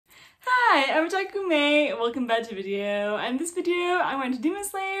Hi, I'm Gyomei. Welcome back to the video. And this video, I went to Demon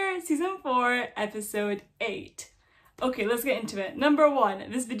Slayer Season 4, Episode 8. Okay, let's get into it. Number 1,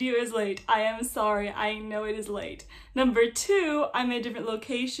 this video is late. I am sorry, I know it is late. Number 2, I'm in a different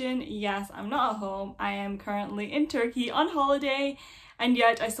location. Yes, I'm not at home. I am currently in Turkey on holiday, and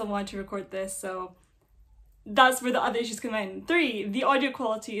yet I still want to record this, so that's where the other issues come in. 3, the audio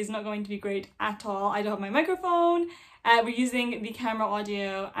quality is not going to be great at all. I don't have my microphone. We're using the camera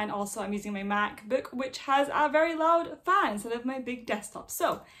audio, and also I'm using my MacBook, which has a very loud fan instead of my big desktop.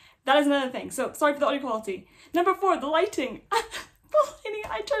 So that is another thing. So sorry for the audio quality. Number 4, the lighting. The lighting,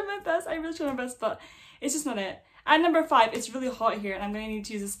 I tried my best. I really tried my best, but it's just not it. And number 5, it's really hot here, and I'm going to need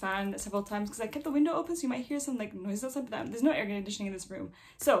to use this fan several times because I kept the window open, so you might hear some like noises outside, but there's no air conditioning in this room.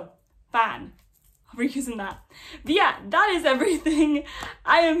 So fan. We're using that. But yeah, that is everything.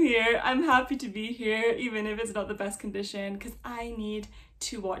 I am here. I'm happy to be here, even if it's not the best condition, because I need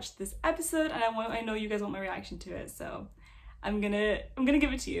to watch this episode, and I know you guys want my reaction to it, so I'm gonna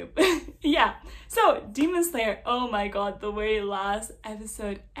give it to you. Yeah. So Demon Slayer. Oh my god, the way last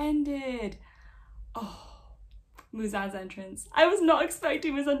episode ended. Oh. Muzan's entrance. I was not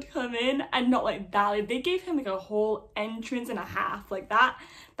expecting Muzan to come in, and not like that. Like, they gave him like a whole entrance and a half like that.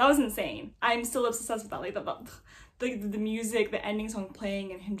 That was insane. I'm still obsessed with that. Like the music, the ending song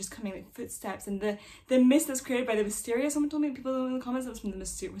playing, and him just coming like footsteps, and the mist that's created by the wisteria. Someone told me, people in the comments, that was from the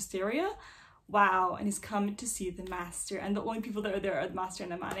wisteria. Wow. And he's come to see the master, and the only people that are there are the master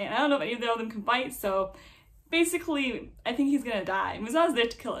and the Amane, and I don't know if any of them can fight, so basically I think he's gonna die. Muzan's there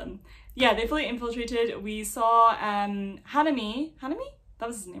to kill him. Yeah, they fully infiltrated. We saw Hanami? That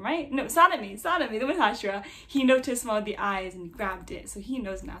was his name, right? No, Sanemi, the one hashira. He noticed one of the eyes and he grabbed it, so he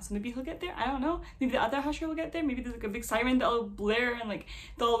knows now. So maybe he'll get there, I don't know. Maybe the other hashira will get there. Maybe there's like a big siren that'll blare and like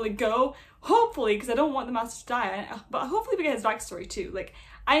they'll like go. Hopefully, because I don't want the master to die. But hopefully we get his backstory too. Like,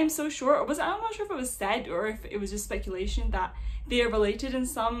 I am so sure, I'm not sure if it was said or if it was just speculation that they are related in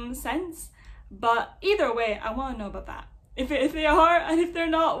some sense. But either way, I want to know about that. If they are, and if they're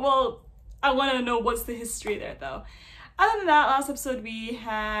not, well, I want to know what's the history there though. Other than that, last episode we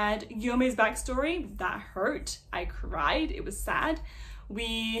had Gyomei's backstory. That hurt. I cried. It was sad.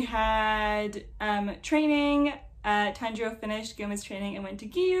 We had training. Tanjiro finished Gyomei's training and went to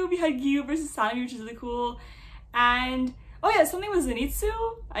Gyu. We had Gyu versus Sanemi, which is really cool. And oh yeah, something with Zenitsu,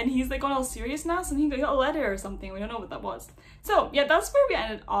 and he's like gone all serious now, so he got a letter or something. We don't know what that was. So yeah, that's where we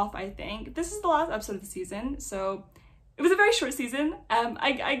ended off, I think. This is the last episode of the season, so it was a very short season.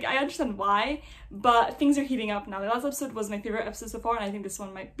 I understand why, but things are heating up now. The last episode was my favorite episode so far, and I think this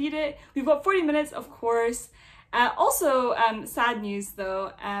one might beat it. We've got 40 minutes, of course. Also, sad news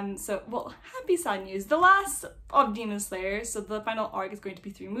though. Well, happy sad news. The last of Demon Slayer, so the final arc is going to be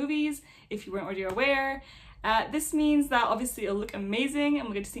 3 movies, if you weren't already aware. This means that obviously it'll look amazing, and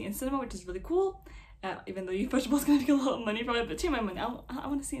we'll get to see it in cinema, which is really cool. Even though Ufotable is going to get a lot of money from it, but take my money. I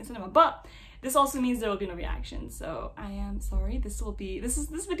want to see it in cinema. But this also means there will be no reaction, so I am sorry. This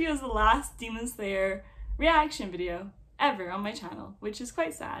video is the last Demon Slayer reaction video ever on my channel, which is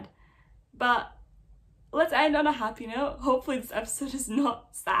quite sad. But let's end on a happy note. Hopefully this episode is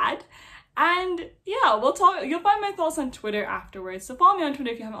not sad. And yeah, we'll talk. You'll find my thoughts on Twitter afterwards. So follow me on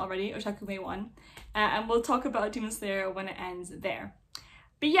Twitter if you haven't already, Otakumei1, and we'll talk about Demon Slayer when it ends there.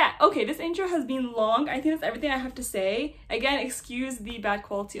 But yeah, okay, this intro has been long. I think that's everything I have to say. Again, excuse the bad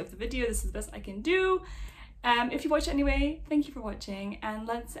quality of the video. This is the best I can do. If you watched anyway, thank you for watching, and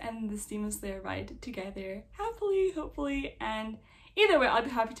let's end this Demon Slayer ride together, happily, hopefully. And either way, I'll be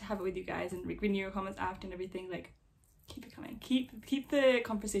happy to have it with you guys and reading your comments after and everything. Like, keep it coming. Keep the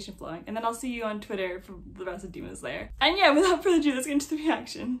conversation flowing, and then I'll see you on Twitter for the rest of Demon Slayer. And yeah, without further ado, let's get into the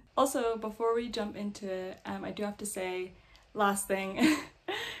reaction. Also, before we jump into it, I do have to say, last thing.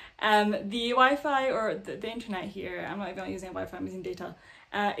 The Wi-Fi or the internet here, I'm not even using Wi-Fi, I'm using data.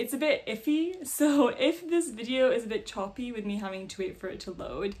 It's a bit iffy, so if this video is a bit choppy with me having to wait for it to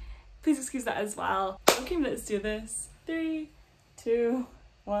load, please excuse that as well. Okay, let's do this. 3, 2,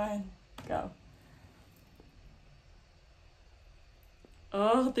 1, go.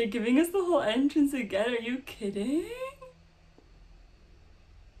 Oh, they're giving us the whole entrance again. Are you kidding?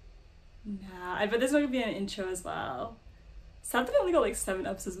 Nah, I bet there's not gonna be an intro as well. Sad that I only got like 7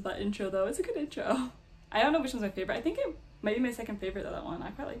 episodes of that intro though. It's a good I don't know which one's my favorite. I think it might be my second favorite though, that one. I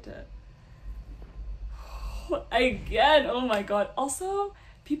quite liked it. Again, oh my god. Also,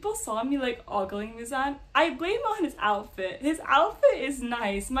 people saw me like ogling Muzan. I blame on his outfit. His outfit is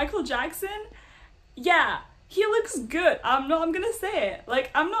nice. Michael Jackson, yeah, he looks good. I'm gonna say it.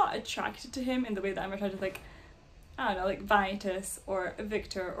 Like, I'm not attracted to him in the way that I'm attracted to, like, I don't know, like Vanitas or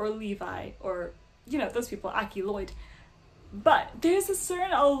Victor or Levi or, you know, those people, Aki, Lloyd. But there's a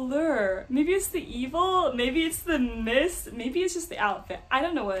certain allure. Maybe it's the evil, maybe it's the mist, maybe it's just the outfit. I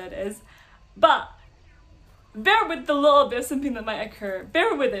don't know what it is. But bear with the little bit of something that might occur.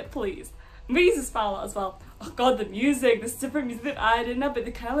 Bear with it, please. I'm gonna use this file as well. Oh god, the music, this different music they've added in it, but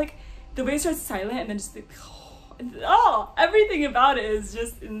they kind of like, the way it starts silent and then just like, oh, everything about it is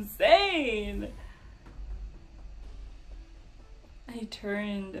just insane. And he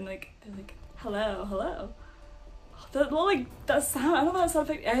turned and like, they're like, hello, hello. Oh, that little like, that sound, I don't know what that sound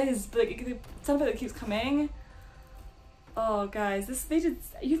effect is, but like, the sound effect that keeps coming. Oh guys, they did,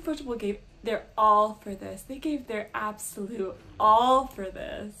 Ufotable gave their all for this. They gave their absolute all for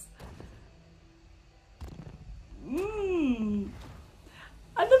this. And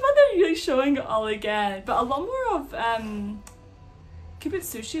the fact they're really showing it all again, but a lot more of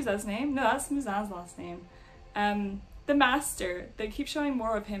Kimetsu, is that his name? No, that's Muzan's last name. The master, they keep showing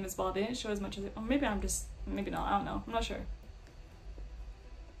more of him as well. They didn't show as much as, or maybe I'm just, maybe not, I don't know, I'm not sure.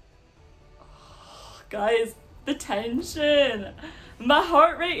 Oh, guys, the tension, my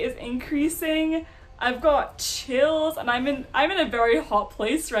heart rate is increasing. I've got chills, and I'm in a very hot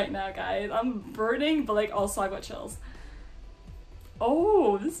place right now, guys. I'm burning, but like also I've got chills.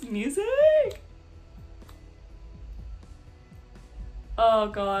 Oh, this music! Oh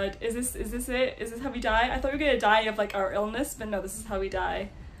god, is this it? Is this how we die? I thought we were gonna die of like our illness, but no, this is how we die.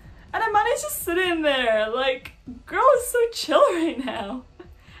 And Amane's just sitting there, like, girl is so chill right now.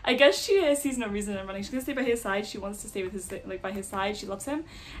 I guess she sees no reason in running. She's gonna stay by his side. She wants to stay with his, like, by his side. She loves him,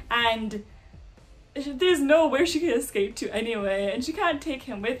 and there's nowhere she can escape to anyway, and she can't take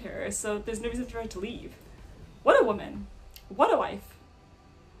him with her, so there's no reason for her to leave. What a woman. What a wife.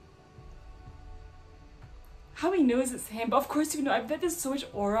 How he knows it's him, but of course you know, I bet there's so much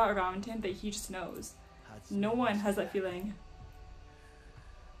aura around him that he just knows. No one has that feeling.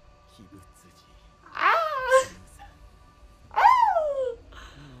 Ah! Ah!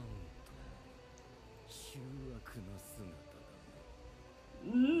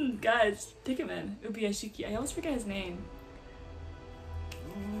 Guys, take him in. Ubayashiki. I always forget his name.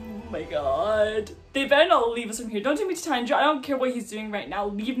 Oh my god. They better not leave us from here. Don't take me to Tanjiro. I don't care what he's doing right now.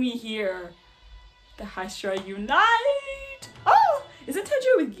 Leave me here. The hashira unite! Oh! Isn't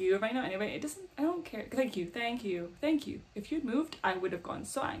Tanjiro with you right now anyway? It doesn't, I don't care. Thank you, thank you, thank you. If you'd moved, I would have gone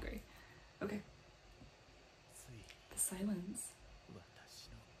so angry. Okay. The silence.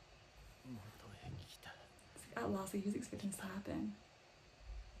 It's like at last, like he was expecting this to happen.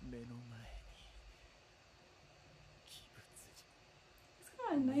 He's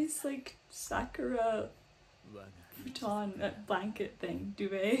got a nice, like, sakura futon, blanket thing,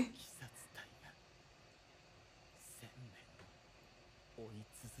 duvet.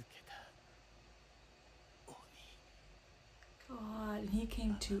 God, and he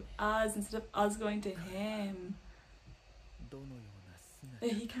came to us instead of us going to him.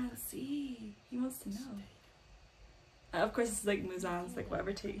 He can't see. He wants to know. Of course, it's like Muzan's, like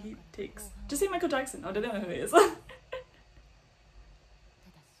whatever take he takes. Just say Michael Jackson. Oh, they don't know who he is.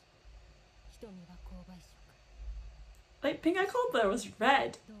 Like pink I called there was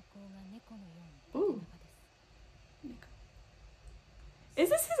red. Ooh. Is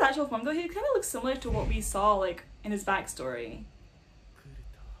this his actual form though? He kind of looks similar to what we saw like in his backstory.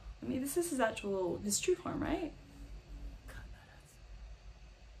 I mean, this is his true form, right?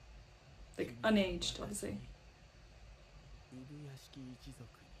 Like unaged, obviously.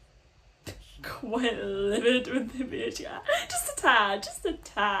 Quite livid with the bitch, yeah. Just a tad, just a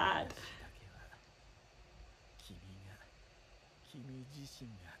tad.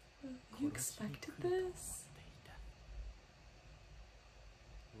 You expected this?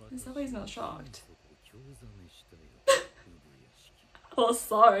 Is that why he's not shocked? Oh,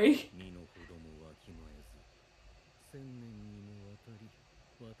 sorry.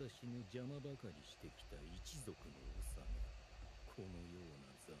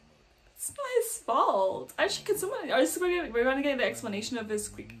 It's not his fault. Actually, could someone, we're gonna get the explanation of his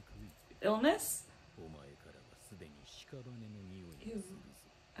illness? Ew.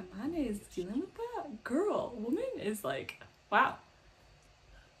 Amane is dealing with that? Girl, woman is like, wow.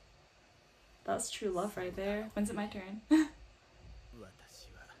 That's true love right there. When's it my turn?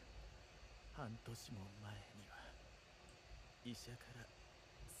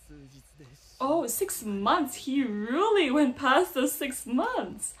 Oh, 6 months. He really went past those 6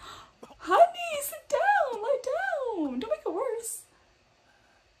 months. Honey, sit down, lie down. Don't make it worse.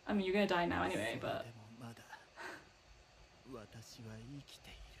 I mean, you're gonna die now anyway, but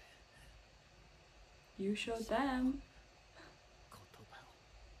you showed them.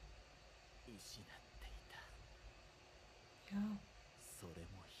 Yeah.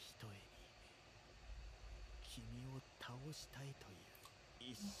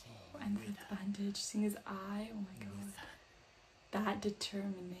 And with the bandage, seeing his eye, oh my god. That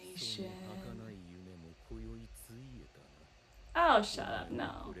determination. Oh, shut up,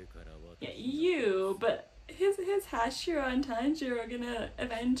 no. Yeah, you, but his Hashira and Tanjiro are gonna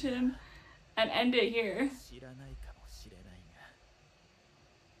avenge him and end it here.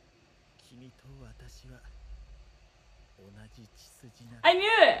 I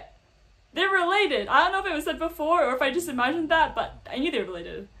knew it! They're related. I don't know if it was said before or if I just imagined that, but I knew they were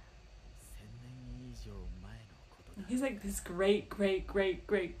related. He's like this great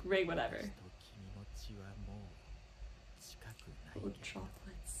whatever. Little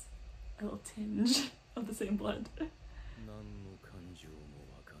droplets. A little tinge of the same blood.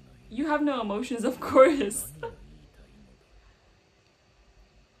 You have no emotions, of course.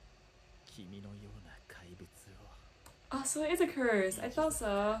 Oh, so it is a curse. I thought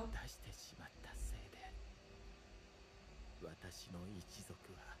so.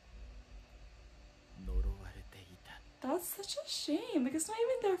 That's such a shame. Like, it's not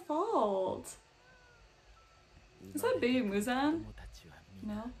even their fault. Is that baby Muzan?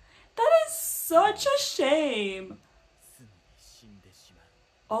 No. That is such a shame.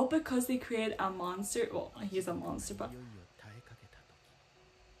 All because they created a monster. Well, he's a monster, but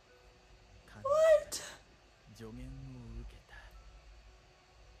what?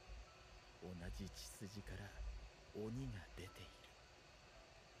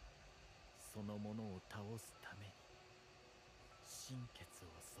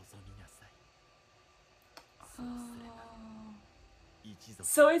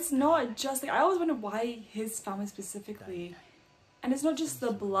 So it's not just like, I always wonder why his family specifically, and it's not just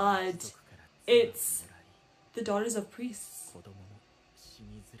the blood, it's the daughters of priests.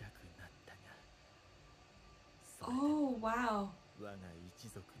 Oh wow.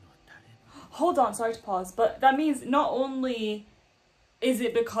 Hold on, sorry to pause, but that means not only is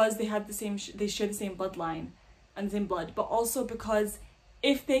it because they had the same they share the same bloodline and the same blood, but also because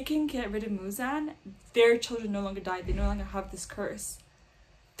if they can get rid of Muzan, their children no longer die. They no longer have this curse.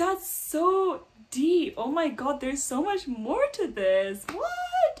 That's so deep. Oh my god, there's so much more to this.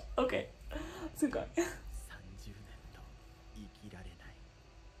 What? Okay, let's keep going.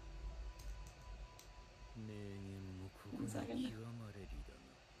 1 second.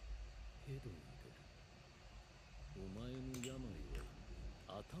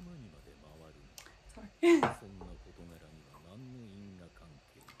 Sorry.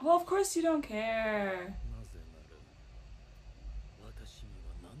 Well, of course you don't care.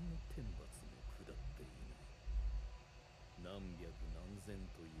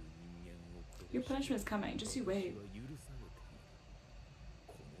 Your punishment is coming, just you wait.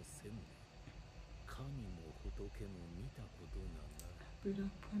 Buddha,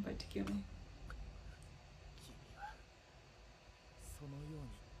 point by Gyomei.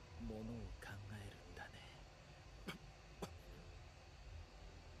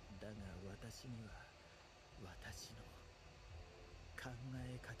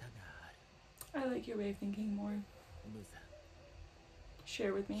 I like your way of thinking more.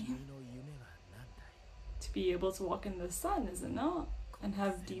 Share with me. To be able to walk in the sun, is it not? And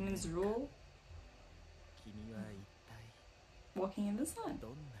have demons rule? Walking in the sun.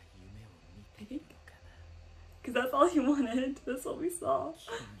 I think. Because that's all you wanted. That's what we saw.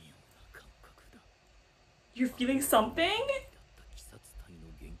 You're feeling something?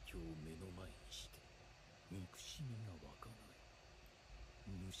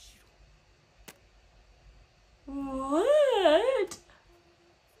 What?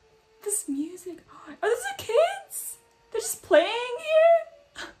 This music. Are those the kids? They're just playing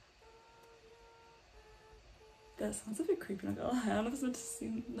here? That sounds a bit creepy. I don't know if it's meant to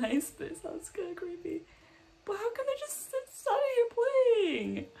seem nice, but it sounds kind of creepy. But how can they just sit standing here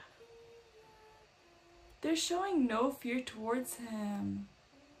playing? They're showing no fear towards him.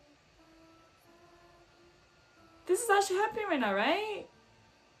 This is actually happening right now, right?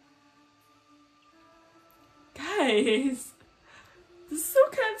 Guys, this is so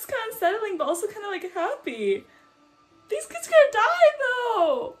kind of unsettling, but also kind of like happy. These kids are gonna die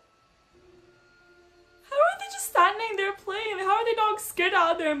though. How are they just standing there playing? How are they not scared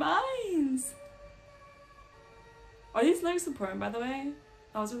out of their minds? Are these lyrics important, by the way?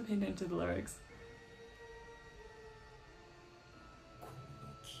 I was really paying attention to the lyrics.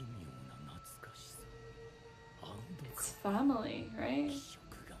 It's family, right?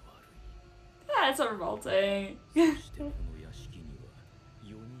 Yeah, it's so revolting.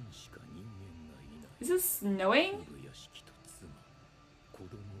 Is this snowing?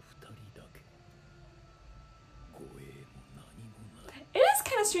 It is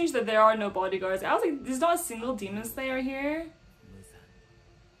kind of strange that there are no bodyguards. I was like, there's not a single demon slayer here.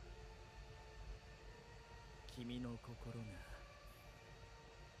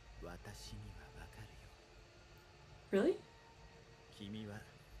 Really?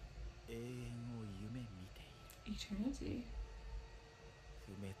 Eternity.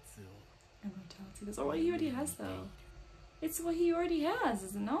 Immortality. That's what he already has, though. It's what he already has,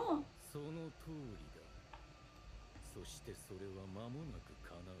 is it not?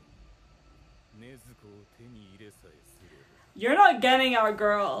 You're not getting our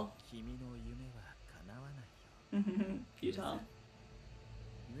girl. Futile.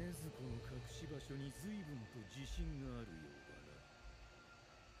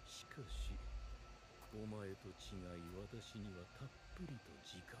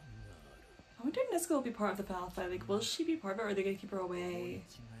 I wonder if Nezuko will be part of the final fight. Like, will she be part of it, or are they gonna keep her away?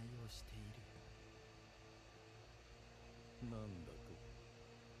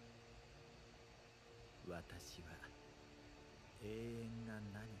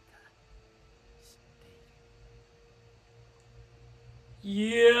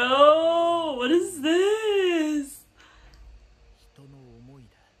 Yo, what is this?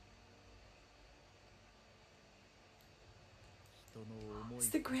 It's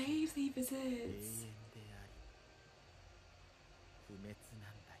the grave that he visits.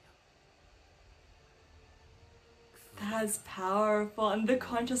 That's powerful, and the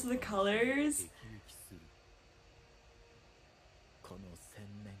contrast of the colors.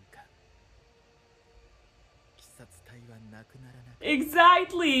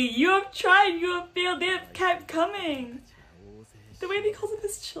 Exactly! You have tried, you have failed, they have kept coming. The way they call them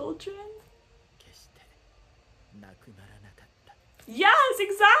his children. Yes,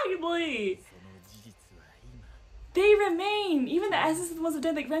 exactly! They remain! Even the essences of the ones who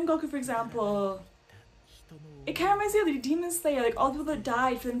died, like Rengoku, for example. It kind of reminds me of the Demon Slayer, like all the people that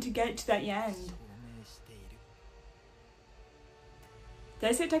died for them to get to that end. Did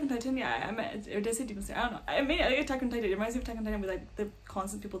I say Attack on Titan? Yeah, I meant, or did I say Demon Slayer? I don't know. I mean, like Attack on Titan. It reminds me of Attack on Titan with like the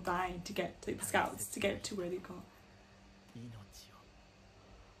constant people dying to get to, like, the scouts to get to where they go.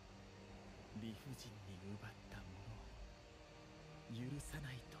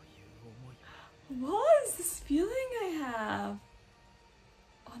 What is this feeling I have?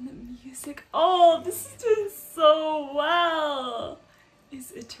 On the music. Oh, this is doing so well.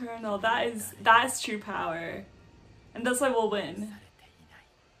 It's eternal. That's true power. And that's why we'll win.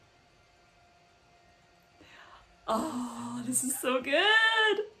 Oh, this is so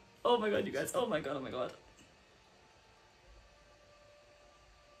good. Oh my god, you guys. Oh my god, oh my god.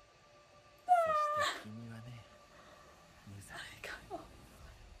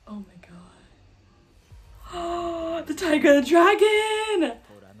 Oh my god. Oh, the tiger and the dragon!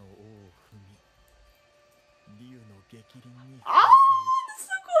 Oh, this is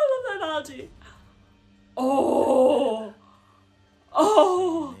so cool. I love that analogy. Oh!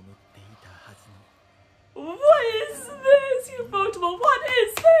 Oh! What is this, you multiple? What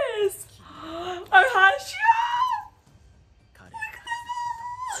is this? Our hashira! Look at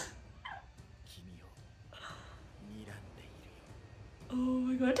this! Oh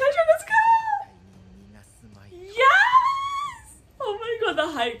my god, Tanjiro, let's go! Yes! Oh my god, the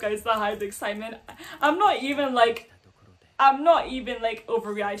hype, guys, the hype, the excitement. I'm not even like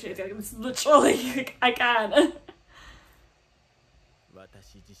overreacting. Like, it's literally, like, I can.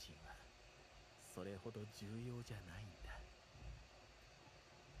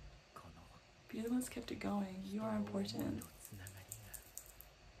 You're the ones kept it going. You are important.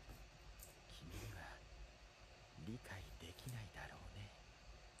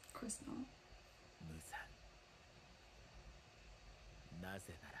 Of course not.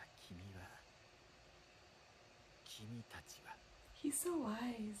 He's so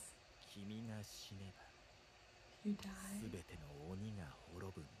wise. You die.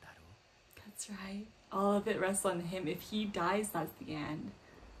 That's right. All of it rests on him. If he dies, that's the end.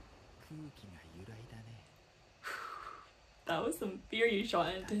 That was some fear you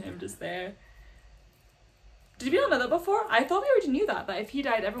shot into him just there. Did we not know that before? I thought we already knew that if he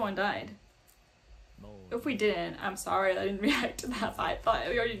died, everyone died. If we didn't, I'm sorry I didn't react to that, but I thought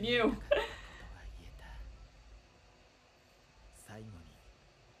we already knew.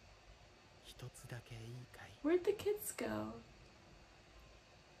 Where'd the kids go?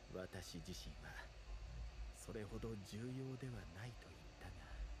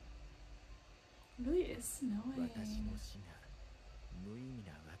 It really is snowing.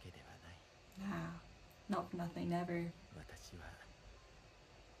 Nah, not for nothing, never.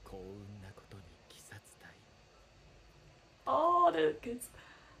 Oh, the kids.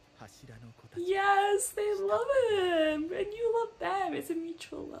 Yes, they love him, and you love them. It's a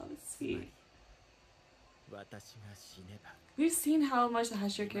mutual love. It's sweet. We've seen how much the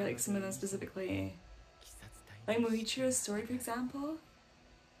hashira care like some of them specifically. Like Muichiro's story, for example.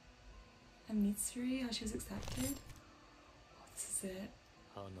 And Mitsuri, how she was accepted. Oh, this is it.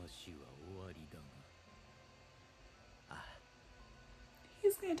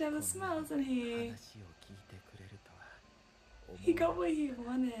 He's going to have a smile, isn't he? He got what he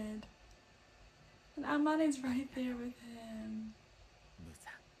wanted. And Amane's right there with him.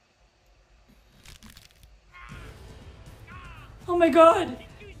 Oh my god!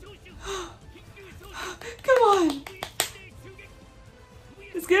 Come on!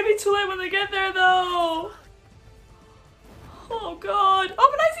 It's gonna be too late when they get there though! Oh god! Oh,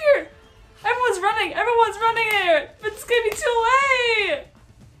 Manai's here! Everyone's running here! But it's gonna be too late!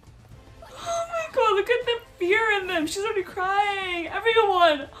 Oh my god, look at the fear in them! She's already crying!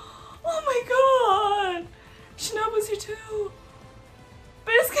 Everyone! Oh my god! Shinobu's here too!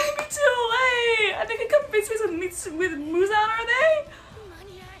 But it's gonna be too late! I think I come face to face with Muzan, are they?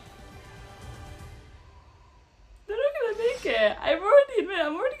 They're not gonna make it. I'm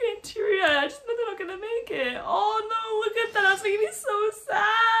already getting teary-eyed. I just know they're not gonna make it. Oh no, look at that. That's making me so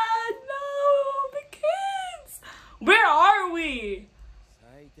sad. No, the kids. Where are we?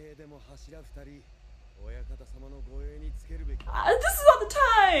 This is all the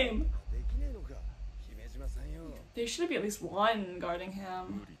time. There should be at least one guarding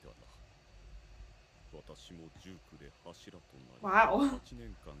him. Wow.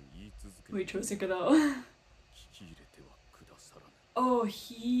 Wait, Chosika though. Oh,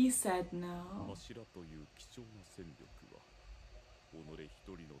 he said no.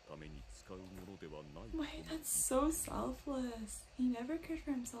 Wait, that's so selfless. He never cared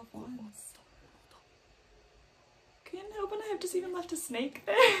for himself once. Couldn't open I have just even left a snake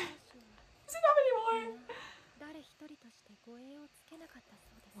there. Does he have any more?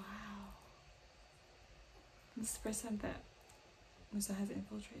 Wow. This is the first time that Musa has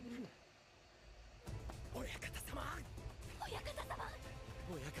infiltrated.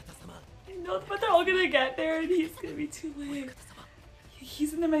 I know, but they're all gonna get there and he's gonna be too late.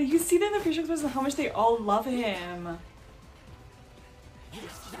 He's in the middle. You see them in the facial expressions how much they all love him.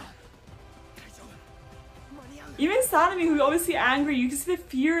 Even Sanemi, who we always see angry, you can see the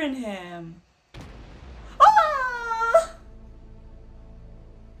fear in him. Ah!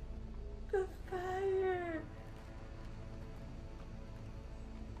 The fire.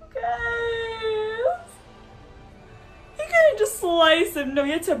 Guys. He couldn't just slice him. No,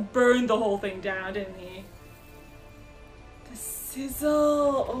 he had to burn the whole thing down, didn't he? The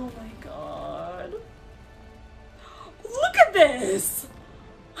sizzle. Oh my god. Look at this.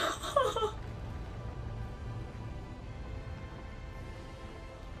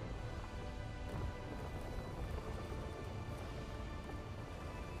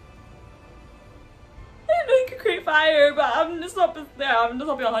 Create fire, but I'm just not there. I'm just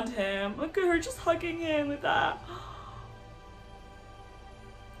not behind him. Look at her just hugging him with that.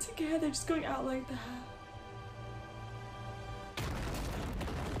 Together, just going out like that.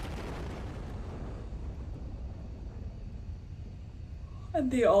 And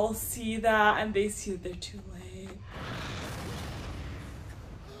they all see that, and they see that they're too late.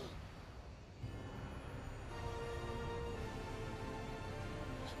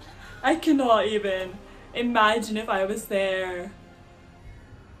 I cannot even imagine if I was there.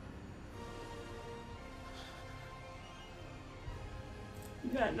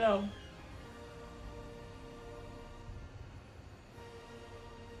 Yeah, no.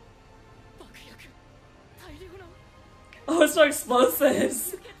 Oh, it's so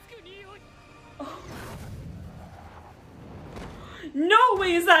explosives. Oh. No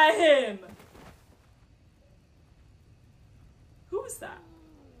way is that him! Who was that?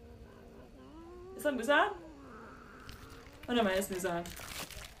 Is that Muzan? Oh no, it's Muzan.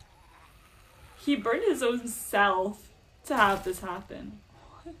 He burned his own self to have this happen.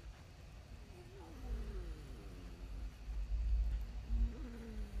 What?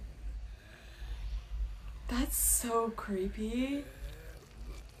 That's so creepy.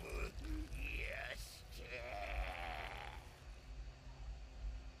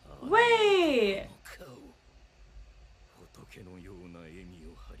 Wait!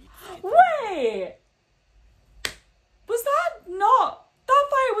 Wait! Was that not... That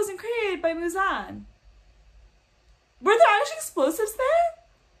fire wasn't created by Muzan. Were there actually explosives there?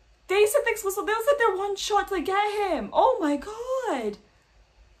 They said the explosive... They said they're one shot to get him. Oh my god.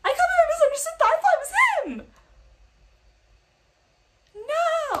 I can't believe I misunderstood that. I thought it was him.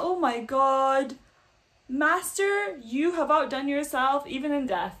 Nah. Oh my god. Master, you have outdone yourself even in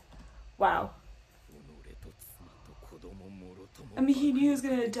death. Wow. I mean, he knew he was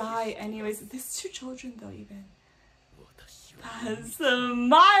gonna die anyways. There's 2 children though, even. That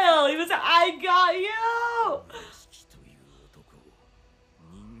smile! He was like, I got you!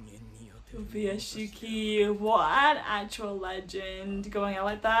 Ubayashiki, what an actual legend. Going out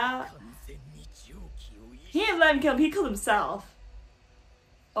like that. He didn't let him kill him, he killed himself.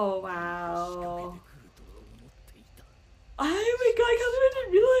 Oh wow. Oh my god, I can't believe I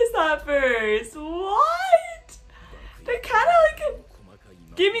didn't realize that first. What? They're kinda like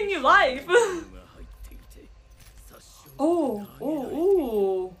giving you life. Oh, oh,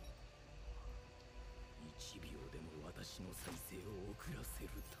 oh.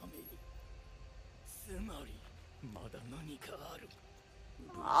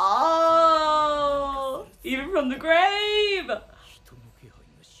 Oh, even from the grave.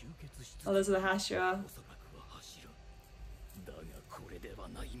 Oh, those are the hashira.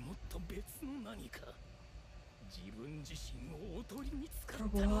 For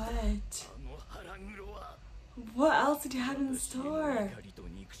what? What else did you have in store?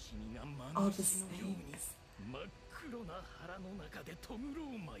 All the things.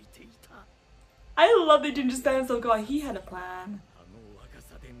 I love they didn't just let himself go. He had a plan.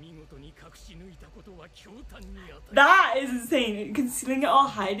 That is insane. Concealing it all,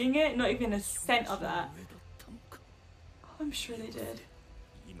 hiding it, not even a scent of that. Oh, I'm sure they did.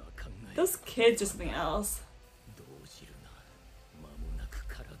 Those kids are something else.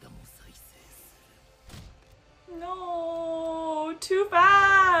 No, too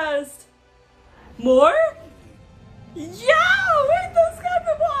fast. More? Yeah, where'd those come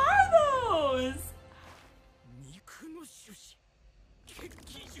from? What are those?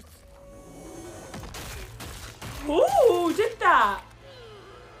 Who did that?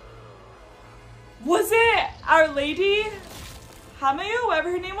 Was it Our Lady Tamayo,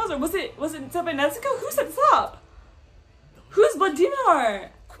 whatever her name was, or was it Nezuko? Who set this up? Who's Blood Demon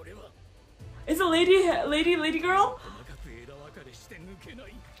Heart? Is it lady girl?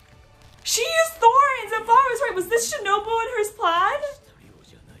 She used thorns and flowers, right? Was this Shinobu and her plan?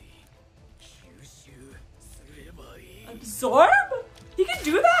 Absorb? He can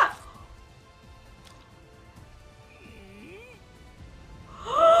do that?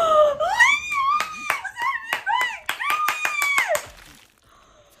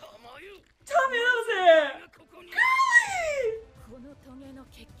 Tell me that was it!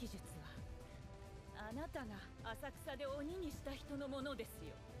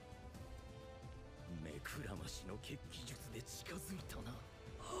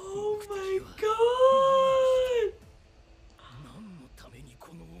 Oh my god!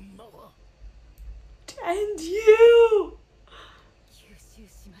 And you!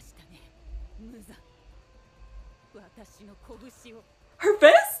 Her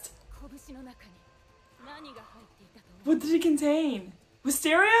fist? What did it contain?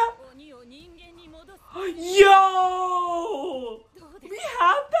 Wisteria? Yo! We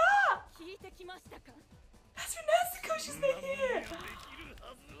have that? That's for Nezuko, she's making it.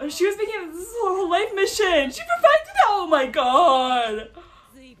 Oh, she was making this whole life mission. She perfected it. Oh my god.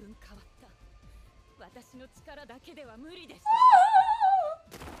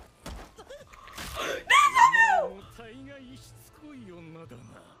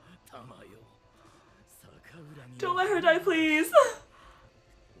 Don't let her die, please.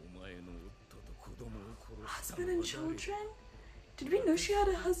 Husband and children? Did we know she had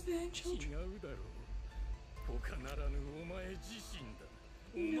a husband and children?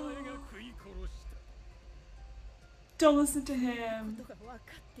 No. Don't listen to him.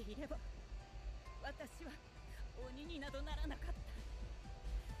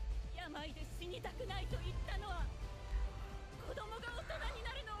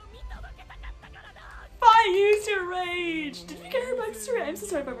 Fine, use your rage. Did we get her backstory? I'm so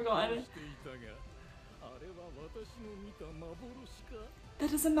sorry if I forgot it.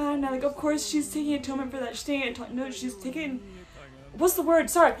 That doesn't matter now. Like, of course, she's taking atonement for that. She's taking no, she's taking. What's the word?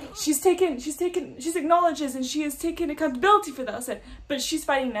 Sorry. She acknowledges and she is taking accountability for that. I said, but she's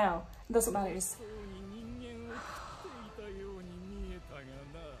fighting now. That's what matters.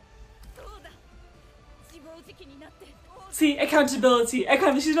 See, accountability.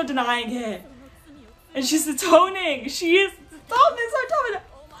 She's not denying it. And she's atoning. She is atoning.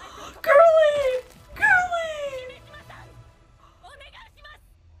 Girly! Girly!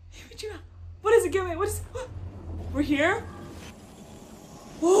 What is it, Gyomei? What is... We're here?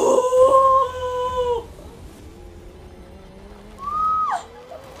 Whoa!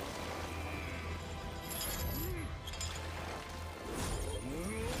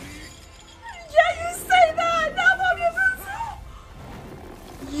 Yeah, you say that!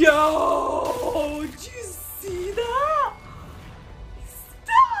 Yo!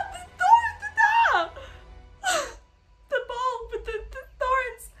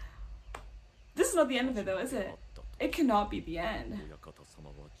 is not the end of it though, is it? It cannot be the end.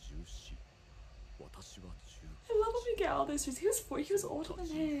 I love when we get all this. He was 4, he was older than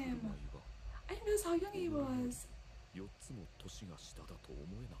him. I didn't realize how young he was.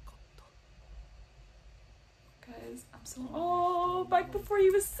 Guys, I'm so... Oh, back before he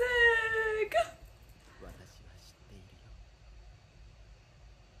was sick!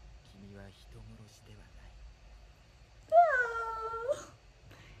 Ah,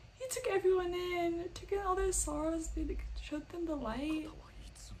 he took everyone in, took in all their sorrows, they showed them the light.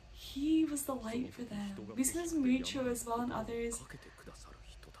 He was the light for them. We see this in Micho as well and others.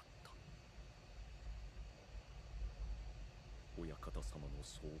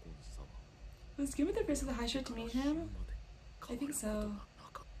 Was Gyomei the first of the hashira to meet him? I think so.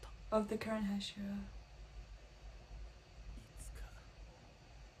 Of the current hashira.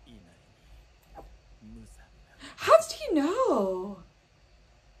 How did he know?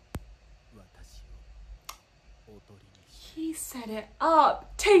 He set it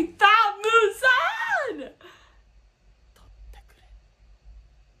up. Take that, Muzan!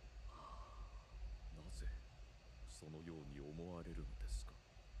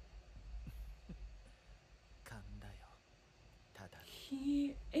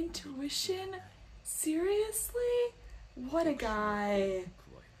 He... intuition? Seriously? What a guy.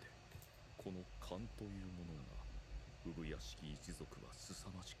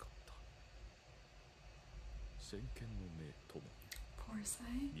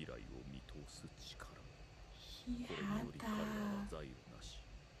 Foresight? He had that.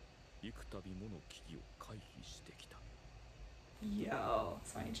 Yo,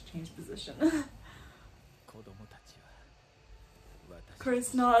 so I need to change position. Of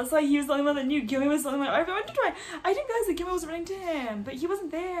course not. It's like he was the only one that knew. Gyomei was the only one. I went to try. I didn't realize that Gyomei was running to him, but he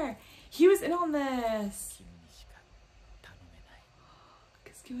wasn't there. He was in on this.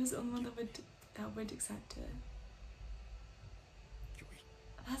 Because Gyomei was the only one that would accept it.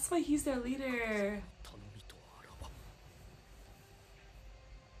 That's why he's their leader.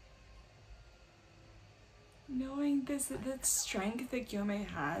 Knowing this, the strength that Gyomei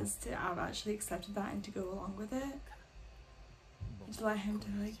has to have actually accepted that and to go along with it. And to let him to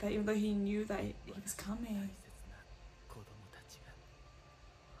like that, even though he knew that he was coming.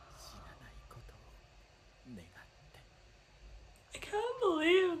 I can't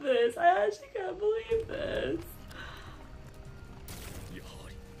believe this. I actually can't believe this.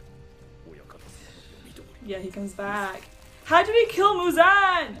 Yeah, he comes back. How do we kill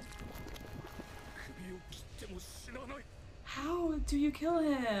Muzan? How do you kill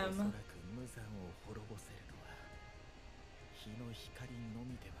him?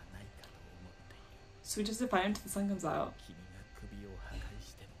 So we just define him until the sun comes out.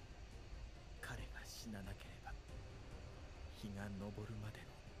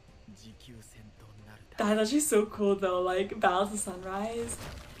 That's actually so cool though, like balance the sunrise.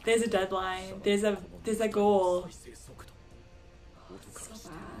 There's a deadline, there's a goal. Oh, so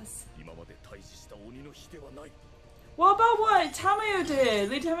fast. What about what Tamayo did?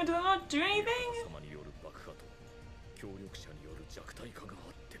 Did Tamayo not do anything?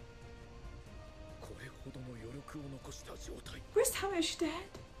 Where's Tamayo? Is she dead?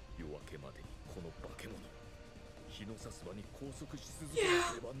 Yeah.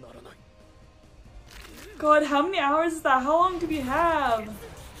 God, how many hours is that? How long do we have?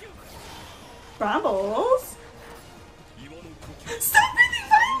 Brambles? Stop breathing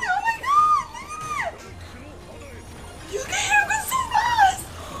fire! Oh my god! Look at it! Look at him go so fast!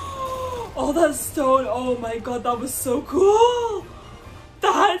 Oh, that stone. Oh my god, that was so cool!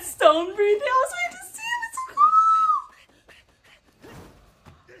 That stone breathing. I was waiting to see it. It's so cool!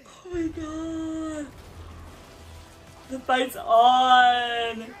 Oh my god. The fight's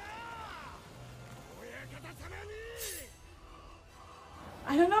on.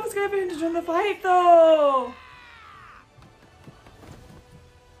 I don't know if it's gonna be him to join the fight though.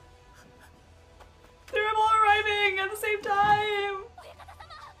 They're all arriving at the same time.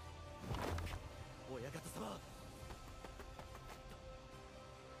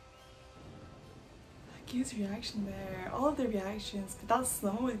 Gyu's reaction there, all of their reactions, but that's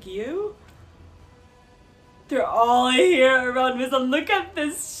slow with Gyu. They're all here around Muzan. Look at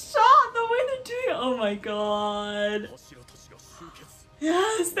this shot, the way they're doing it. Oh my god.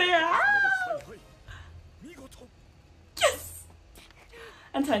 Yes, they have! Yes!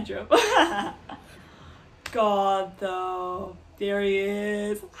 And Tanjiro. God, though. There he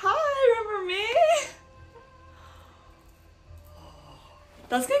is. Hi, remember me?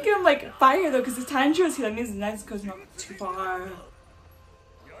 That's gonna give him, like, fire, though, because if Tanjiro's here, that means the next goes not too far.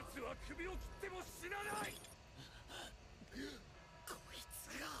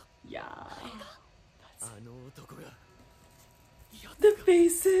 Yeah. The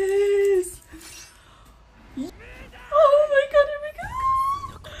faces! Oh my god, here we go!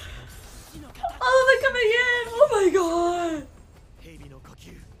 Oh, they're coming in! Oh my god!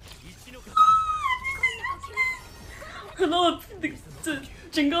 Her little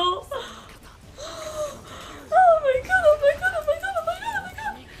jingle! Oh my god, oh my god, oh my god, oh my god, oh my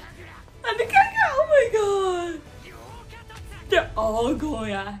god! And the camera, oh my god! They're all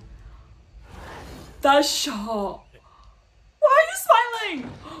going at that shot. Why are you smiling?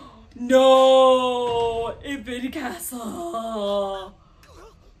 No! Infinity Castle!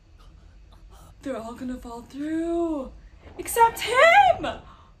 They're all gonna fall through! Except him!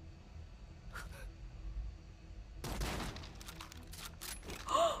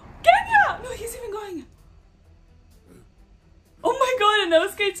 Kenya! No, he's even going. Oh my god, and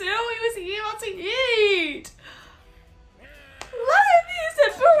Nosuke too! He was able to eat! Let him eat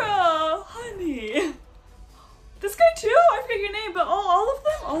Tempura! Honey! This guy too? I forget your name, but all of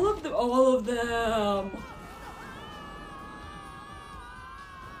them? All of them. All of them.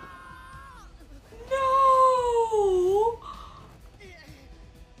 No!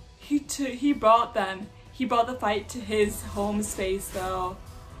 He brought them. He brought the fight to his home space though.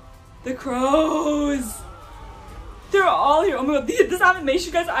 The crows! They're all here. Oh my god, this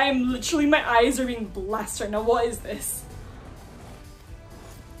animation, guys, I am literally, my eyes are being blessed right now. What is this?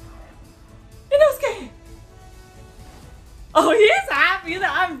 Inosuke! Oh, he's happy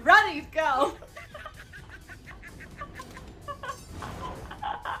that I'm ready to go.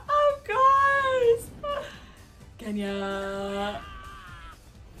 Of course. Kenya.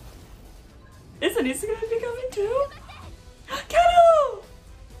 Is Anissa gonna be coming too? Kano!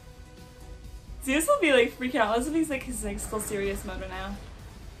 Zeus will be like freaking out. Unless if he's like still serious mode right now.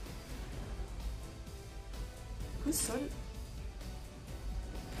 Who's started?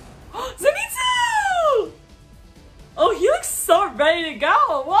 Zenitsu! Oh, he looks so ready to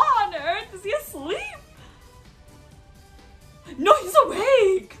go. What on earth? Is he asleep? No, he's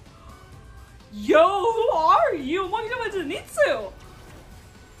awake. Yo, who are you? What are you doing with Zenitsu?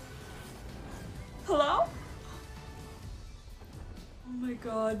 Hello? Oh my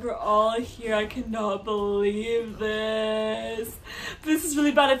god, we're all here. I cannot believe this. This is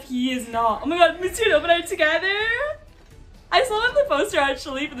really bad if he is not. Oh my god, Mitsu and Open are together? I saw them in the poster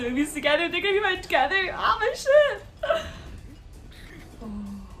actually for the movies together. They're gonna be right together. Oh my shit. Oh.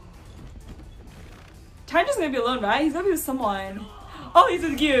 Tanjiro's gonna be alone, right? He's gonna be with someone. Oh, he's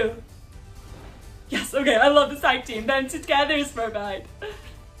with you. Yes, okay, I love this tag team. Them two together is perfect.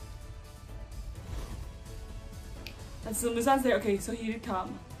 And so Muzan's there. Okay, so he did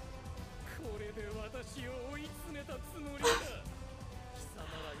come.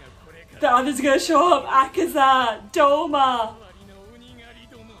 The others gonna show up. Akaza, Doma.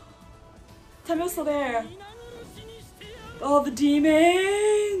 Tamayo's still there. Oh, the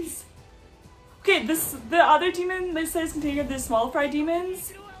demons. Okay, the other demon they say is taking care of the small fry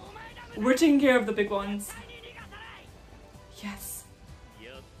demons. We're taking care of the big ones. Yes.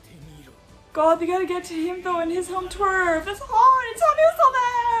 God, they gotta get to him though in his home turf. It's hard. Tamayo's still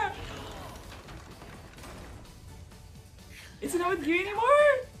there. Is it not with you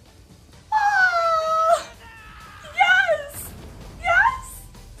anymore? Ah! Yes! Yes!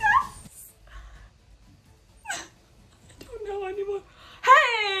 Yes! I don't know anymore.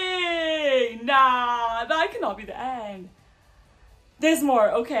 Hey! Nah, that cannot be the end. There's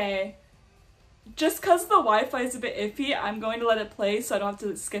more, okay. Just because the Wi-Fi is a bit iffy, I'm going to let it play so I don't have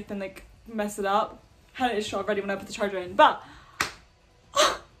to skip and like mess it up. Had it show already when I put the charger in, but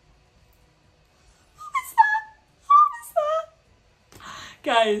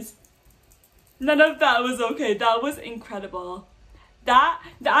guys, none of that was okay. That was incredible. The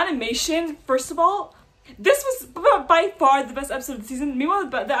animation, first of all, this was by far the best episode of the season. Meanwhile,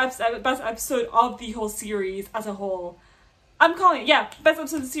 the best episode of the whole series as a whole. I'm calling it, yeah, best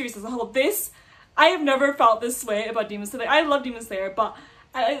episode of the series as a whole. This, I have never felt this way about Demon Slayer. I love Demon Slayer, but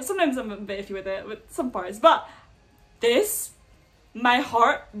sometimes I'm a bit iffy with it, with some parts. But this, my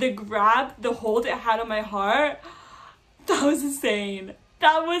heart, the grab, the hold it had on my heart, that was insane.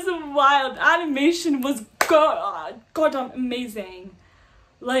 That was wild. Animation was goddamn amazing.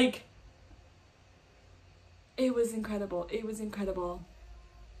 Like, it was incredible. It was incredible.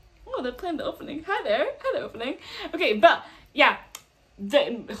 Oh, they're playing the opening. Hi there. Hello, opening. Okay, but yeah,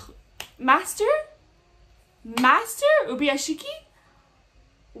 the Master Ubayashiki.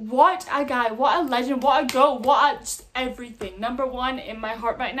 What a guy. What a legend. What a goat. What a just everything. Number one in my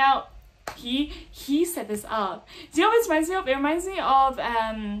heart right now. He set this up. Do you know what it reminds me of? It reminds me of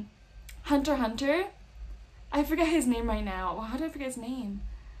Hunter x Hunter. I forget his name right now. How did I forget his name?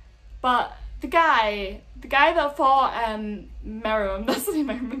 But the guy that fought Meruem. That's the name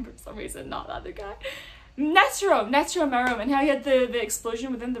I remember for some reason, not the other guy. Netero Meruem, and how he had the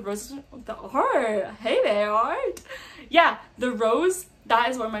explosion within the rose. The art, hey there, art. Yeah, the rose. That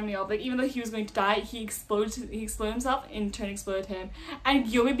is what reminded me of. Like, even though he was going to die, he exploded himself, in turn exploded him. And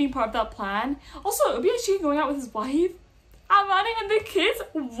Gyomei being part of that plan. Also, Ubayashiki going out with his wife. Amane and the kids,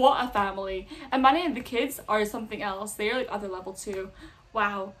 what a family. Amane and the kids are something else. They are like other level too.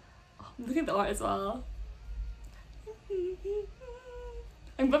 Wow. Look at the art as well.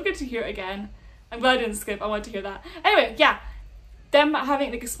 I'm glad to hear it again. I'm glad I didn't skip. I want to hear that. Anyway, yeah. Them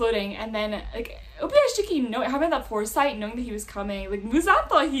having like exploding, and then like Ubayashiki having that foresight, knowing that he was coming. Like Muzan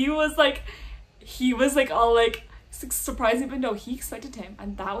thought he was all like surprising, but no, he expected him,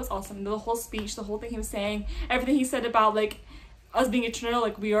 and that was awesome. The whole speech, the whole thing he was saying, everything he said about like us being eternal,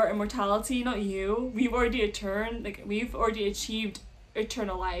 like we are immortality, not you. We've already achieved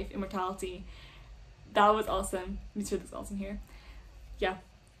eternal life, immortality. That was awesome. Let me see what's awesome here. Yeah.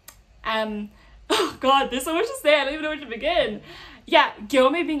 Oh god, there's so much to say. I don't even know where to begin. Yeah,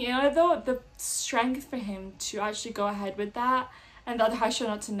 Gyomei being in on it though, the strength for him to actually go ahead with that, and the other hashira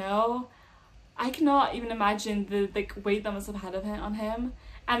not to know. I cannot even imagine the like weight that must have had on him,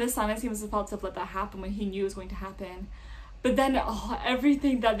 and the silence he must have felt to have let that happen when he knew it was going to happen. But then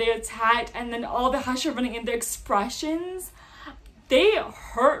everything that they attacked, and then all the hashira running in, their expressions, they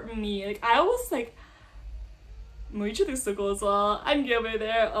hurt me. Like I was like, Moichi looks so cool as well. I'm Gyomei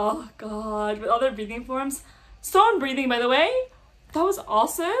there. Oh god, with all their breathing forms. Stone breathing, by the way. That was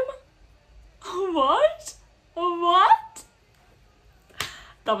awesome. What? What?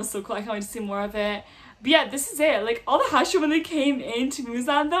 That was so cool. I can't wait to see more of it. But yeah, this is it. Like all the hashira when they came into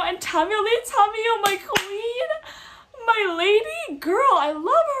Muzan though, and Tamayo, my queen, my lady, girl, I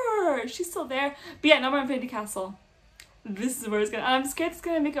love her. She's still there. But yeah, now we're in Infinity Castle. This is where it's gonna. I'm scared it's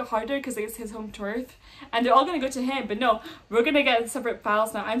gonna make it harder because it's his home turf, and they're all gonna go to him. But no, we're gonna get separate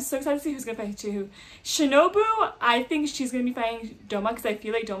files now. I'm so excited to see who's gonna fight who. Shinobu, I think she's gonna be fighting Doma because I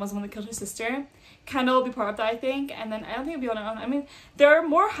feel like Doma's the one that killed her sister. Kendall will be part of that, I think, and then I don't think it'll be on her own. I mean, there are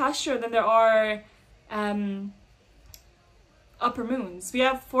more hashira than there are upper moons. We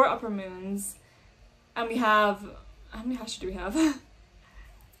have 4 upper moons, and we have, how many hashira do we have?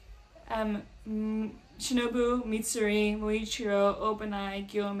 Shinobu, Mitsuri, Moichiro, Obanai,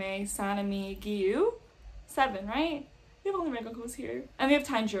 Gyomei, Sanemi, Giyu. 7, right? We have only Rengoku's here. And we have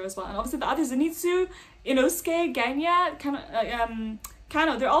Tanjiro as well. And obviously the others, Zenitsu, Inosuke, Ganya,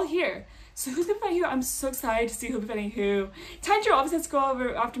 Kano, they're all here. So who's gonna fight who? I'm so excited to see who'll be fighting who. Tanjiro obviously has to go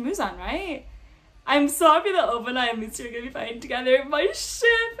over after Muzan, right? I'm so happy that Obanai and Mitsuri are gonna be fighting together. My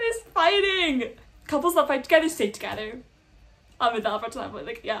ship is fighting! Couples that fight together stay together. I'm with that for time, but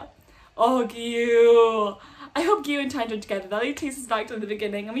like, yeah. Oh, Giyu. I hope Giyu and Tanjiro together. That like takes us back to the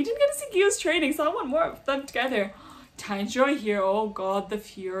beginning. And we didn't get to see Giyu's training, so I want more of them together. Tanjiro here, oh god, the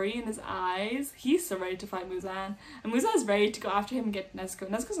fury in his eyes. He's so ready to fight Muzan. And Muzan is ready to go after him and get Nezuko.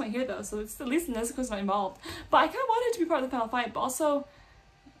 Nezuko's not here though, so it's at least Nezuko's not involved. But I kind of wanted it to be part of the final fight, but also,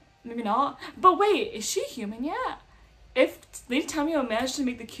 maybe not. But wait, is she human yet? If Lady Tamayo managed to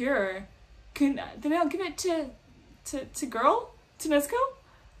make the cure, then I'll give it to girl? To Nezuko?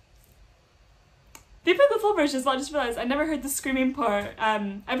 They played the full version, so I just realized I never heard the screaming part.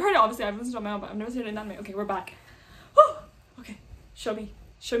 I've heard it obviously, I've listened to it on my own, but I've never heard it in anime. Okay, we're back. Whew. Okay, show me.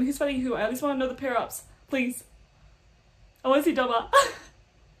 Show me who's fighting who. I at least want to know the pair-ups. Please. I want to see Doma.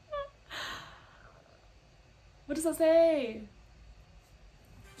 What does that say?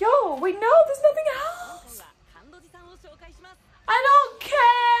 Yo, wait, no, there's nothing else. I don't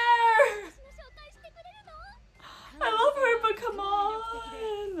care. I love her, but come on.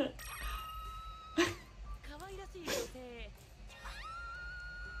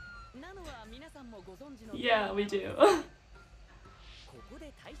 Yeah, we do.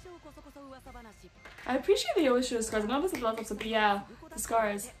 I appreciate the always show the scars. I know this is the last episode, but yeah, the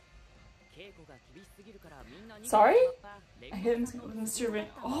scars. Sorry? I hit him with Mr. Rin.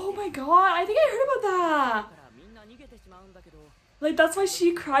 Oh my god, I think I heard about that! Like, that's why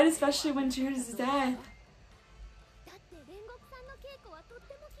she cried, especially when she heard his death.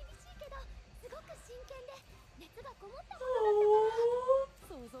 Oh.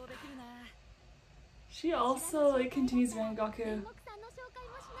 She also like continues Rengoku.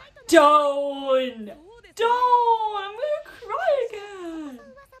 Don't! Don't! I'm gonna cry again!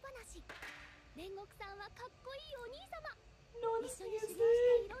 No one's saying it.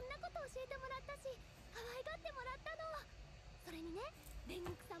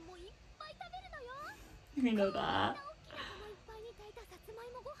 We know that.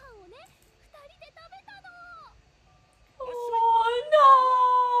 Oh no!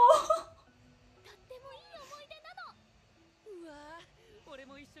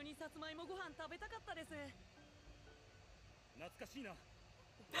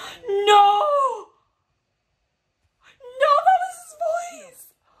 No! No, that was his voice!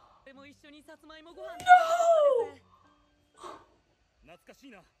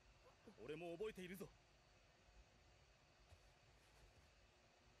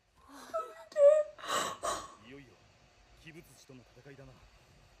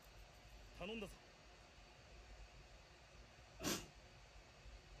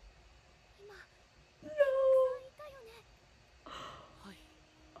 No!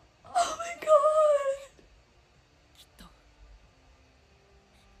 Oh my god!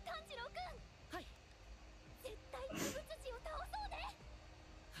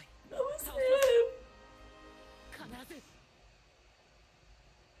 That was him!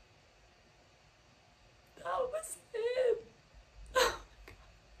 That was him! Oh my god.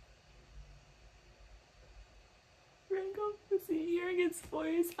 Ringo was hearing his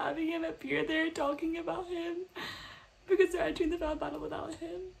voice, having him appear there, talking about him. Because they're entering the final battle without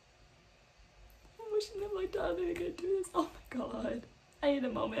him. I'm wishing them like, oh, they're gonna do this. Oh my god. I need a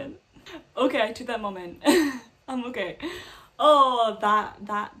moment. Okay, I took that moment. I'm okay. Oh,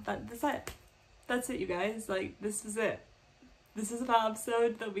 that's it. That's it, you guys. Like, this was it. This is a final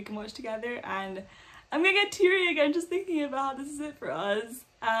episode that we can watch together, and I'm gonna get teary again just thinking about how this is it for us.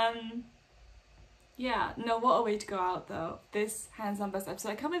 Yeah, no, what a way to go out though. This hands down best episode.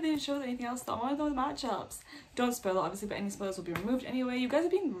 I can't believe they didn't show anything else though. I want to know the matchups. Don't spoil it obviously, but any spoilers will be removed anyway. You guys are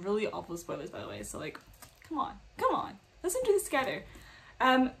being really awful spoilers by the way, so like, come on. Let's do this together.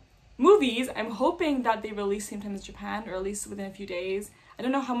 Movies, I'm hoping that they release same time as Japan, or at least within a few days. I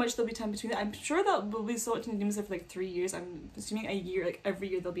don't know how much there'll be time between that. I'm sure that we'll be still watching Demon Slayer for like 3 years. I'm assuming a year, like every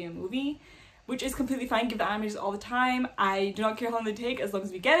year there'll be a movie, which is completely fine. Give the animators all the time. I do not care how long they take as long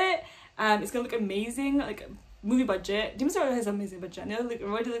as we get it. It's gonna look amazing, like movie budget. Demon Slayer has an amazing budget. I know like, it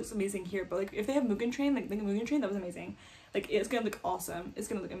already looks amazing here, but like if they have Mugen Train, like Mugen Train, that was amazing. Like it's gonna look awesome. It's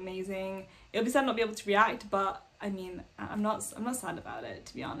gonna look amazing. It'll be sad not be able to react, but I mean, I'm not sad about it,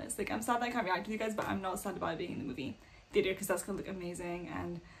 to be honest. Like I'm sad that I can't react with you guys, but I'm not sad about it being in the movie theater because that's gonna look amazing.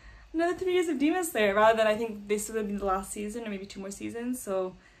 And another 3 years of Demon Slayer, rather than I think this would have been the last season or maybe 2 more seasons.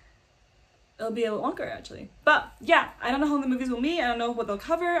 So it'll be a little longer actually. But yeah, I don't know how long the movies will be. I don't know what they'll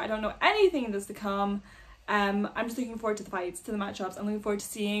cover. I don't know anything that's to come. I'm just looking forward to the fights, to the matchups. I'm looking forward to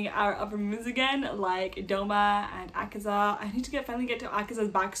seeing our upper moons again, like Doma and Akaza. I need to finally get to Akaza's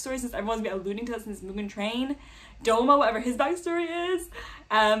backstory since everyone's been alluding to that since Mugen Train. Doma, whatever his backstory is,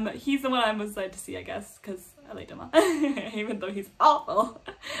 he's the one I'm most excited to see, I guess, because I like Doma, even though he's awful.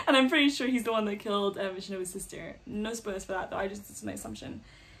 And I'm pretty sure he's the one that killed Shinobu's sister. No spoilers for that though, it's my assumption.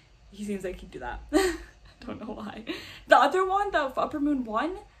 He seems like he'd do that. I don't know why. The other one, the Upper Moon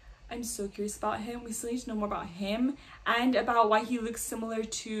one, I'm so curious about him. We still need to know more about him and about why he looks similar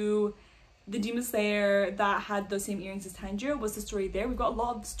to the Demon Slayer that had those same earrings as Tanjiro. What's the story there? We've got a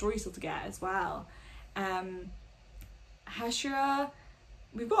lot of stories still to get as well. Hashira,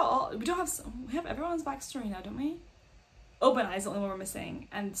 we have everyone's backstory now, don't we? Open Eye is the only one we're missing,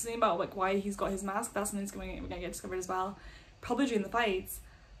 and something about like why he's got his mask. That's something we're gonna get discovered as well, probably during the fights.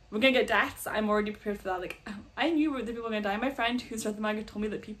 We're gonna get deaths. I'm already prepared for that. Like, I knew that people were gonna die. My friend who's read the manga told me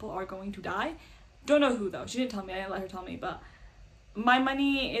that people are going to die. Don't know who though. She didn't tell me. I didn't let her tell me. But my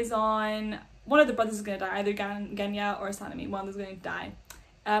money is on one of the brothers is gonna die. Either Genya or Sanemi. One of them's going to die.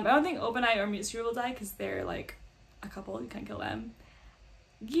 I don't think Open Eye or Mitsuru will die because they're like a couple. You can't kill them.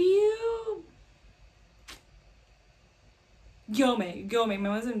 Gyomei. My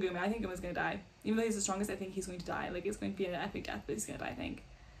one's in Gyomei. I think Gyomei's gonna die. Even though he's the strongest, I think he's going to die. Like, it's going to be an epic death, but he's gonna die, I think.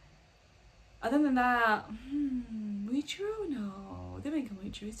 Other than that, Muichiro? No. They didn't kill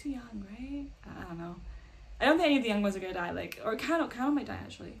Muichiro. He's too young, right? I don't know. I don't think any of the young ones are gonna die. Like, or Kano might die,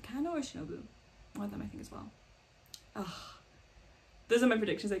 actually. Kano or Shinobu. One of them, I think, as well. Ugh. Those are my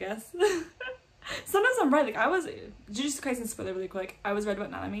predictions, I guess. Sometimes I'm right. Like, Jujutsu Kaisen spoiler really quick. I was right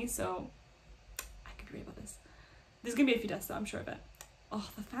about Nanami, so I could be right about this. There's gonna be a few deaths, though, I'm sure of it. Oh,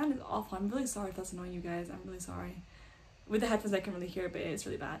 the fan is awful. I'm really sorry if that's annoying you guys. I'm really sorry. With the headphones I can really hear it, but it's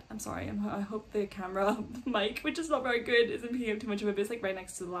really bad. I'm sorry. I hope the camera mic, which is not very good, isn't picking up too much of it, but it's like right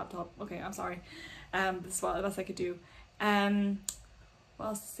next to the laptop. Okay, I'm sorry. This is what the best I could do. What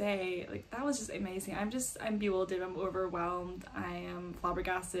else to say? Like, that was just amazing. I'm bewildered. I'm overwhelmed. I am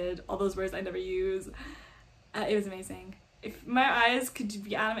flabbergasted. All those words I never use. It was amazing. If my eyes could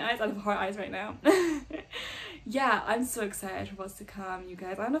be anime eyes, I'd have heart eyes right now. Yeah, I'm so excited for what's to come, you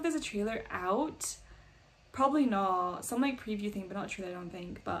guys. I don't know if there's a trailer out. Probably not. Some like preview thing, but not a trailer, I don't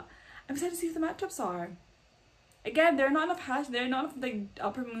think. But I'm excited to see what the matchups are. Again, there are not enough there are not enough like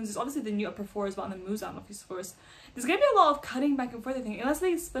upper moons. There's obviously the new upper 4 as well, and the Muzan, of course. There's gonna be a lot of cutting back and forth, I think, unless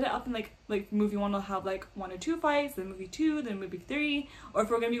they split it up in like movie 1 will have like 1 or 2 fights, then movie 2, then movie 3, or if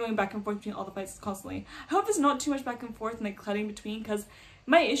we're gonna be going back and forth between all the fights constantly. I hope there's not too much back and forth and like cutting between, because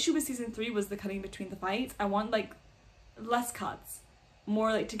my issue with season 3 was the cutting between the fights. I want like less cuts,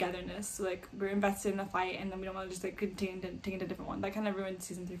 more like togetherness. So like we're invested in a fight and then we don't want to just like continue to take it a different one. That kind of ruined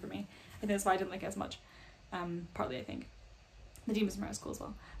season 3 for me. I think that's why I didn't like it as much. Partly I think. The Demon Slayer is cool as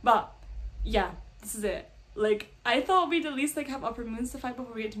well. But yeah, this is it. Like, I thought we'd at least like have upper moons to fight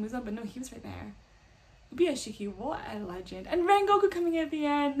before we get to Muzan, but no, he was right there. Ubayashiki, what a legend. And Rengoku coming at the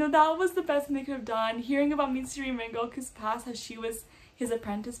end. No, that was the best thing they could have done. Hearing about Mitsuri and Rengoku's past, how she was his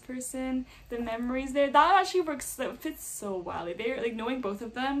apprentice person, the memories there, that actually works, that fits so well. Like, they're like, knowing both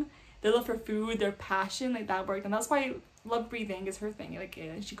of them, their love for food, their passion, like that worked. And that's why love breathing is her thing. Like,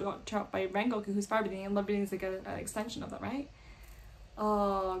 she got taught by Rengoku, who's fire breathing, and love breathing is like an extension of that, right?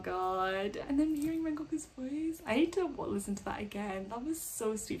 Oh god. And then hearing Rengoku's voice, I need to listen to that again. That was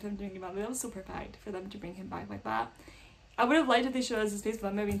so sweet for them doing that. That was so perfect for them to bring him back like that. I would have liked if they showed us his face, but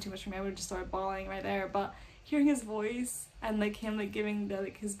that might have been too much for me. I would have just started bawling right there. But hearing his voice and like him like giving the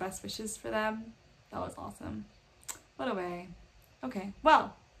like his best wishes for them, that was awesome. What a way. Okay,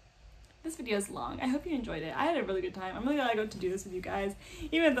 well, this video is long. I hope you enjoyed it. I had a really good time. I'm really glad I got to do this with you guys.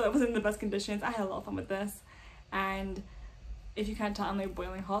 Even though it wasn't in the best conditions, I had a lot of fun with this. And if you can't tell, I'm like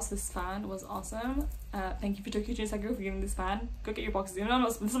boiling hot, so this fan was awesome. Thank you for Tokyo Dream Sakura for giving this fan. Go get your boxes. Even though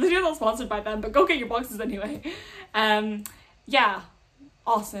this video is not sponsored by them, but go get your boxes anyway. Yeah,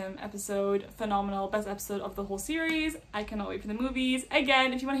 awesome episode, phenomenal, best episode of the whole series. I cannot wait for the movies.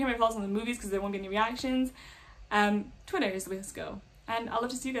 Again, if you want to hear my thoughts on the movies, because there won't be any reactions, Twitter is the way to go. And I'd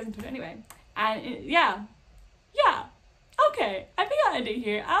love to see you guys on Twitter anyway. And yeah. Okay, I think I'll end it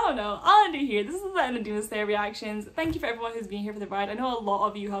here. I don't know. I'll end it here. This is the end of Demon Slayer reactions. Thank you for everyone who's been here for the ride. I know a lot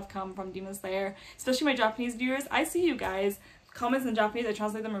of you have come from Demon Slayer, especially my Japanese viewers. I see you guys. Comments in Japanese, I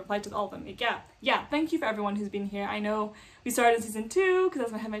translate them and reply to all of them. Like, yeah. Thank you for everyone who's been here. I know we started in season 2 because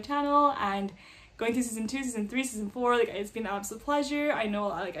that's when I had my channel, and going through season 2, season 3, season 4, like it's been an absolute pleasure. I know,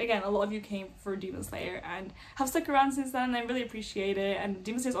 like, again, a lot of you came for Demon Slayer and have stuck around since then, and I really appreciate it. And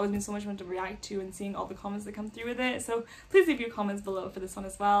Demon Slayer's always been so much fun to react to, and seeing all the comments that come through with it. So please leave your comments below for this one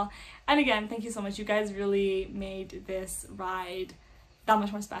as well. And again, thank you so much. You guys really made this ride that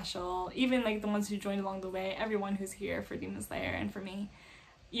much more special. Even like the ones who joined along the way, everyone who's here for Demon Slayer and for me.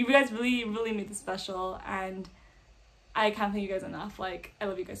 You guys really made this special, and I can't thank you guys enough. Like, I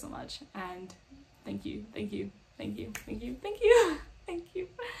love you guys so much, and thank you.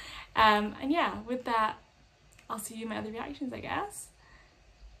 And yeah, with that, I'll see you in my other reactions, I guess.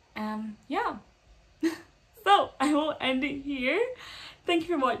 Yeah. So I will end it here. Thank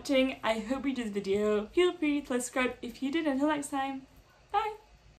you for watching. I hope you enjoyed this video. Feel free to subscribe if you did. Until next time.